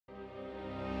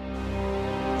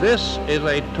This is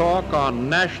a talk on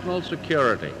national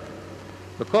security,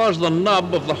 because the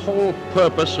nub of the whole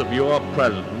purpose of your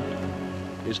president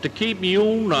is to keep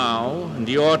you now and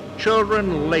your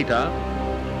children later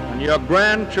and your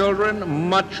grandchildren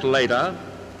much later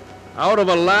out of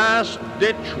a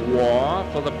last-ditch war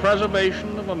for the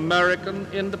preservation of American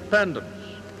independence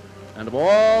and of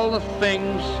all the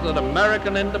things that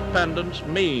American independence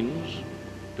means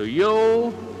to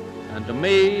you and to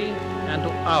me and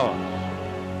to ours.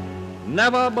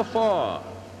 Never before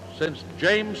since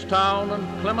Jamestown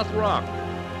and Plymouth Rock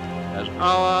has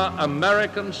our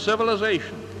American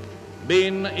civilization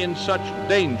been in such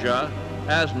danger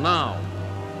as now.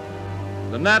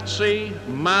 The Nazi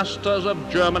masters of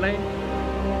Germany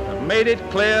have made it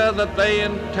clear that they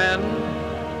intend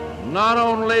not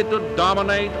only to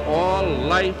dominate all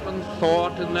life and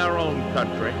thought in their own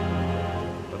country,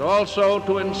 but also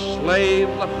to enslave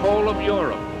the whole of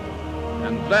Europe,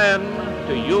 and then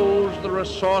to use the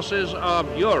resources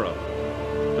of Europe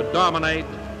to dominate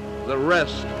the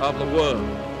rest of the world.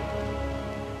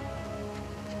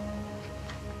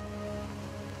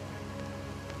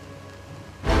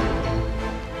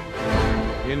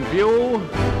 In view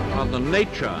of the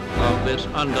nature of this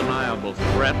undeniable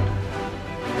threat,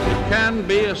 it can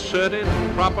be asserted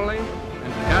properly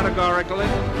and categorically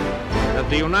that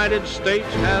the United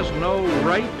States has no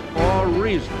right or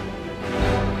reason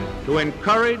to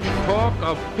encourage talk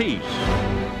of peace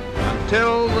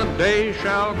until the day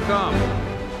shall come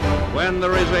when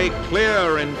there is a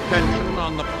clear intention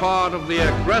on the part of the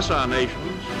aggressor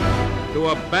nations to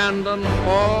abandon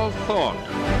all thought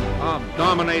of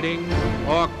dominating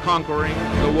or conquering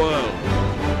the world.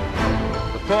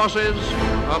 The forces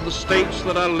of the states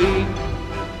that are leagued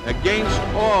against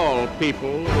all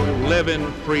people who live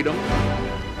in freedom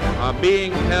are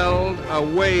being held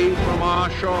away from our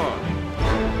shores.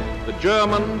 The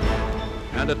Germans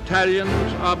and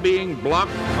Italians are being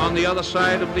blocked on the other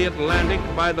side of the Atlantic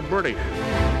by the British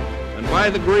and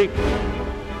by the Greeks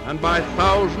and by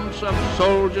thousands of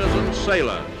soldiers and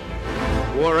sailors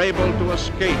who are able to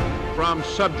escape from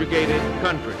subjugated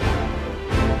countries.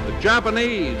 The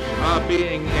Japanese are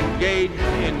being engaged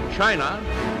in China,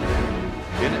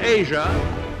 in Asia,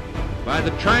 by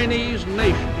the Chinese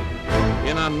nation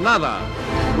in another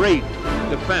great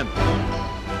defense.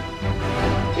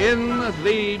 In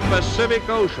the Pacific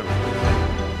Ocean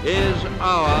is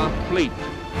our fleet,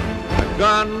 a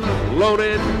gun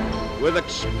loaded with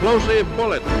explosive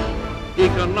bullets,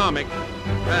 economic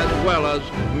as well as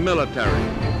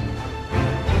military.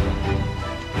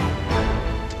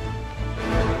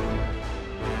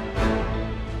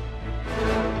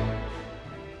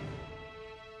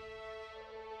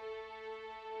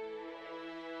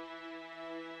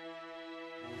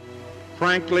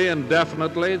 Frankly and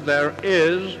definitely, there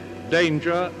is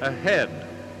danger ahead.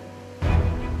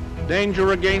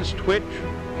 Danger against which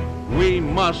we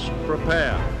must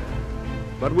prepare.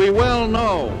 But we well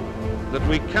know that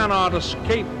we cannot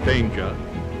escape danger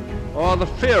or the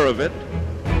fear of it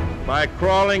by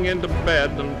crawling into bed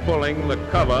and pulling the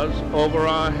covers over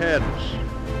our heads.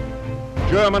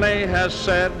 Germany has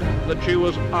said that she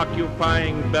was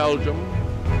occupying Belgium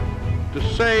to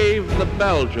save the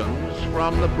Belgians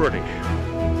from the British.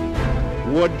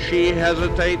 Would she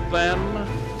hesitate then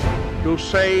to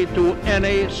say to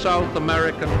any South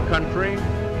American country,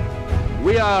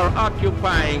 we are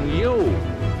occupying you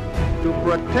to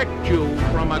protect you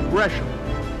from aggression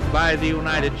by the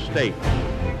United States?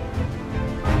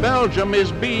 Belgium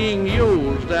is being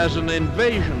used as an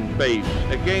invasion base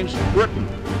against Britain,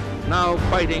 now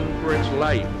fighting for its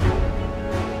life.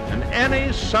 And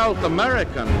any South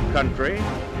American country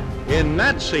in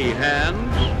Nazi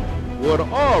hands would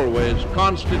always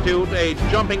constitute a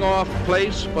jumping-off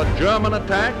place for German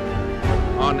attack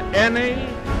on any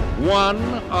one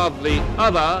of the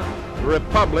other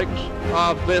republics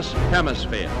of this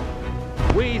hemisphere.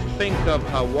 We think of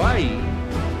Hawaii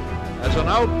as an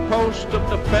outpost of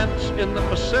defense in the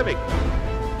Pacific,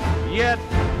 yet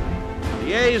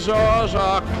the Azores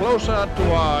are closer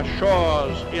to our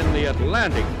shores in the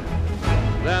Atlantic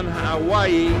than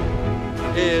Hawaii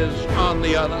is on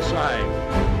the other side.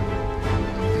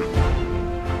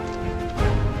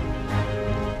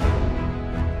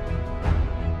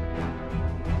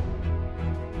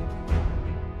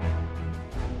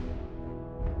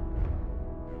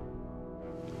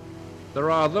 There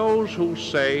are those who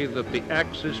say that the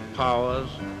Axis powers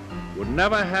would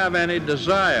never have any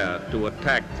desire to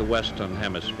attack the Western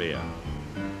Hemisphere.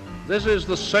 This is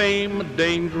the same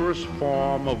dangerous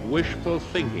form of wishful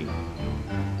thinking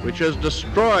which has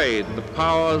destroyed the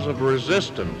powers of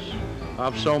resistance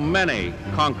of so many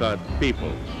conquered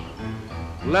peoples.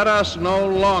 let us no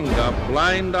longer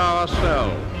blind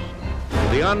ourselves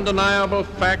to the undeniable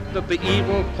fact that the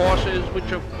evil forces which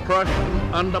have crushed,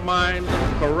 undermined,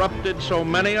 and corrupted so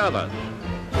many others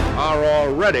are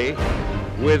already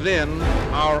within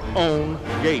our own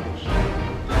gates.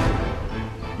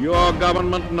 Your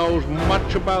government knows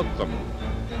much about them,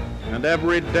 and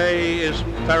every day is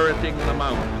ferreting them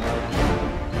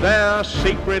out. Their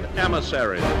secret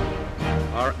emissaries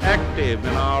are active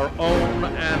in our own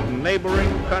and neighboring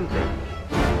countries.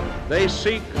 They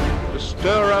seek to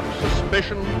stir up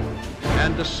suspicion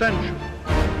and dissension,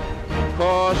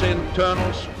 cause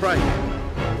internal strife.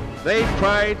 They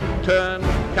try to turn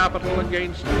capital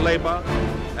against labor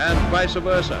and vice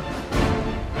versa.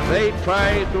 They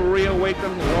try to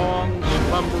reawaken long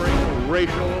slumbering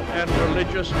racial and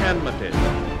religious enmities,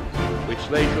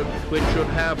 which should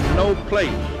have no place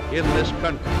in this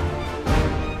country.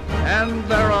 And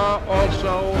there are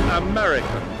also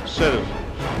American citizens,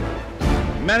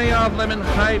 many of them in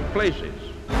high places,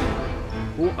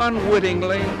 who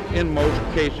unwittingly, in most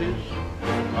cases,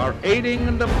 are aiding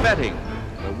and abetting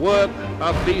the work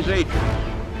of these agents.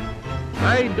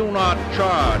 I do not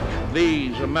charge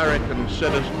these American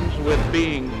citizens with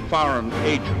being foreign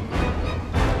agents,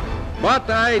 but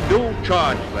I do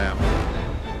charge them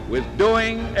with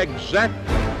doing exactly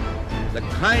the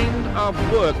kind of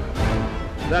work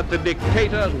that the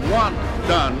dictators want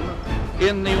done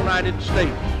in the United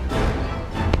States.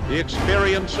 The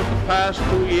experience of the past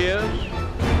 2 years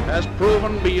has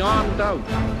proven beyond doubt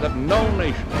that no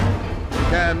nation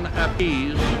can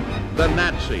appease the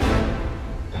Nazis.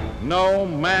 No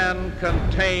man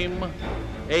can tame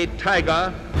a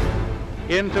tiger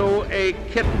into a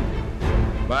kitten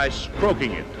by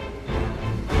stroking it.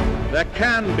 There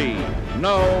can be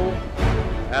no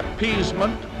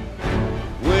appeasement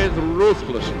with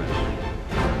ruthlessness.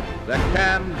 There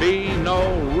can be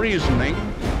no reasoning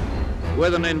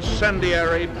with an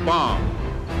incendiary bomb.